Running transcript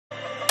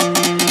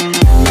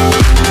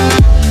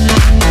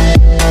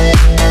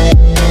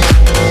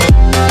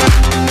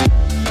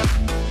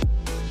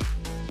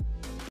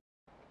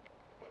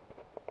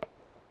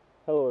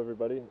Hello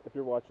everybody, if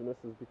you're watching this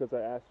is because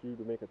I asked you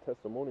to make a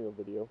testimonial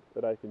video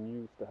that I can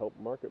use to help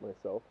market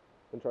myself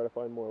and try to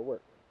find more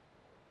work.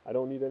 I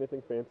don't need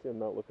anything fancy, I'm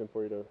not looking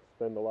for you to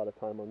spend a lot of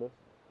time on this.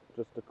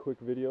 Just a quick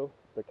video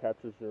that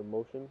captures your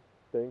emotion,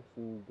 thanks,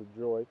 and the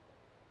joy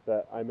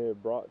that I may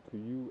have brought to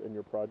you and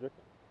your project,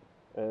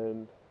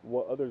 and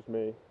what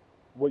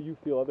you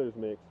feel others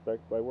may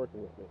expect by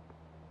working with me.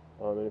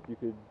 And if you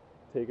could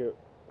take it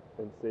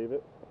and save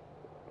it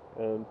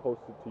and post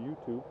it to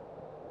YouTube,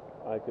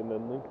 I can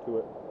then link to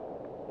it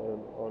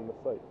on the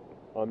site.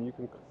 You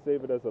can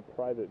save it as a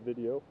private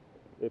video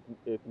if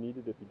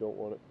needed, if you don't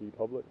want it to be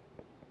public.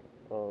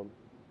 And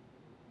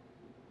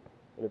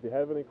if you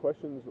have any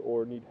questions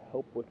or need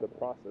help with the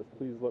process,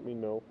 please let me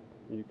know.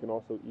 You can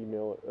also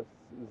email it,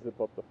 zip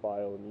up the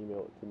file and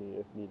email it to me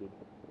if needed,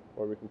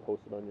 or we can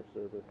post it on your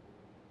server.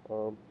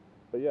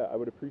 But yeah, I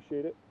would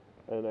appreciate it,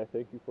 and I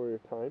thank you for your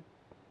time.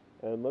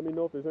 And let me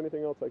know if there's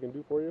anything else I can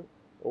do for you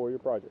or your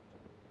project.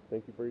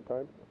 Thank you for your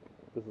time.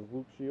 This is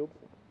Luke Shields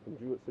from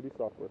JCSC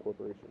Software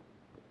Corporation.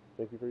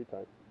 Thank you for your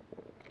time.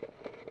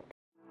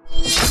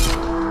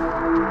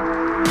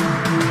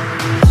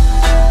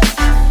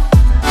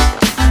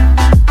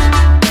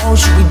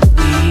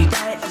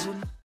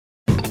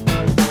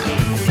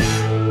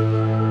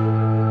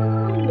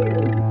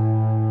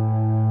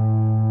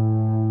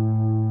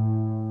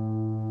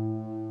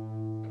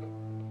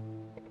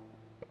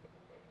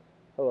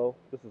 Hello,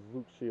 this is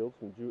Luke Shields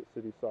from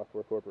JCSC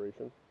Software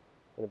Corporation,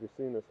 and if you're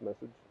seeing this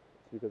message,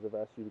 it's because I've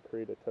asked you to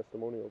create a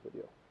testimonial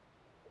video.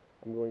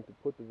 I'm going to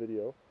put the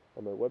video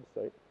on my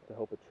website to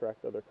help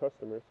attract other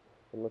customers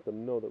and let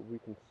them know that we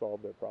can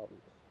solve their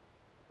problems.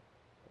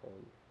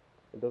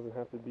 It doesn't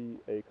have to be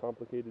a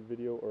complicated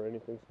video or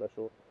anything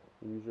special.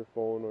 You use your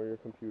phone or your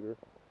computer,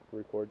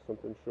 record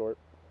something short,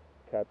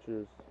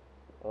 captures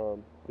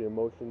the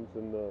emotions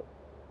and the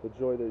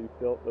joy that you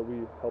felt that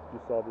we helped you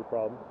solve your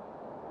problem.